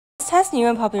Let's test new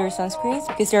and popular sunscreens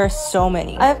because there are so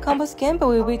many. I have combo skin, but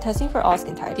we will be testing for all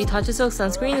skin types. The Touch Silk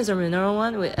sunscreen is a mineral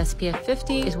one with SPF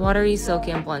 50. It's watery, silky,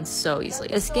 and blends so easily.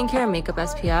 It's skincare and makeup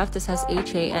SPF. This has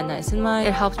HA and niacinamide.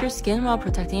 It helps your skin while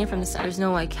protecting it from the sun. There's no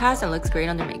white cast and looks great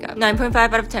under makeup. 9.5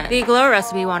 out of 10. The Glow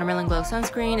Recipe Watermelon Glow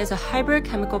Sunscreen is a hybrid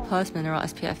chemical plus mineral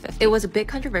SPF 50. It was a bit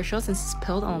controversial since it's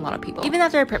pilled on a lot of people. Even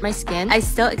after I prepped my skin, I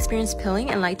still experienced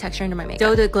pilling and light texture under my makeup.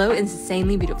 Though the glow is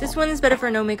insanely beautiful. This one is better for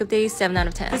no makeup days, 7 out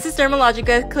of 10. This is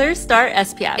Dermalogica Clear Start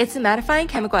SPF. It's a mattifying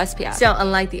chemical SPF. So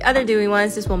unlike the other dewy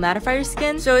ones, this will mattify your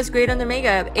skin, so it's great under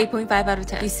makeup, 8.5 out of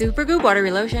 10. The Supergoop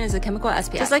Watery Lotion is a chemical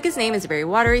SPF. Just like its name, it's very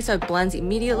watery, so it blends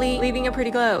immediately, leaving a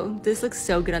pretty glow. This looks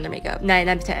so good under makeup, 9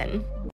 out of 10.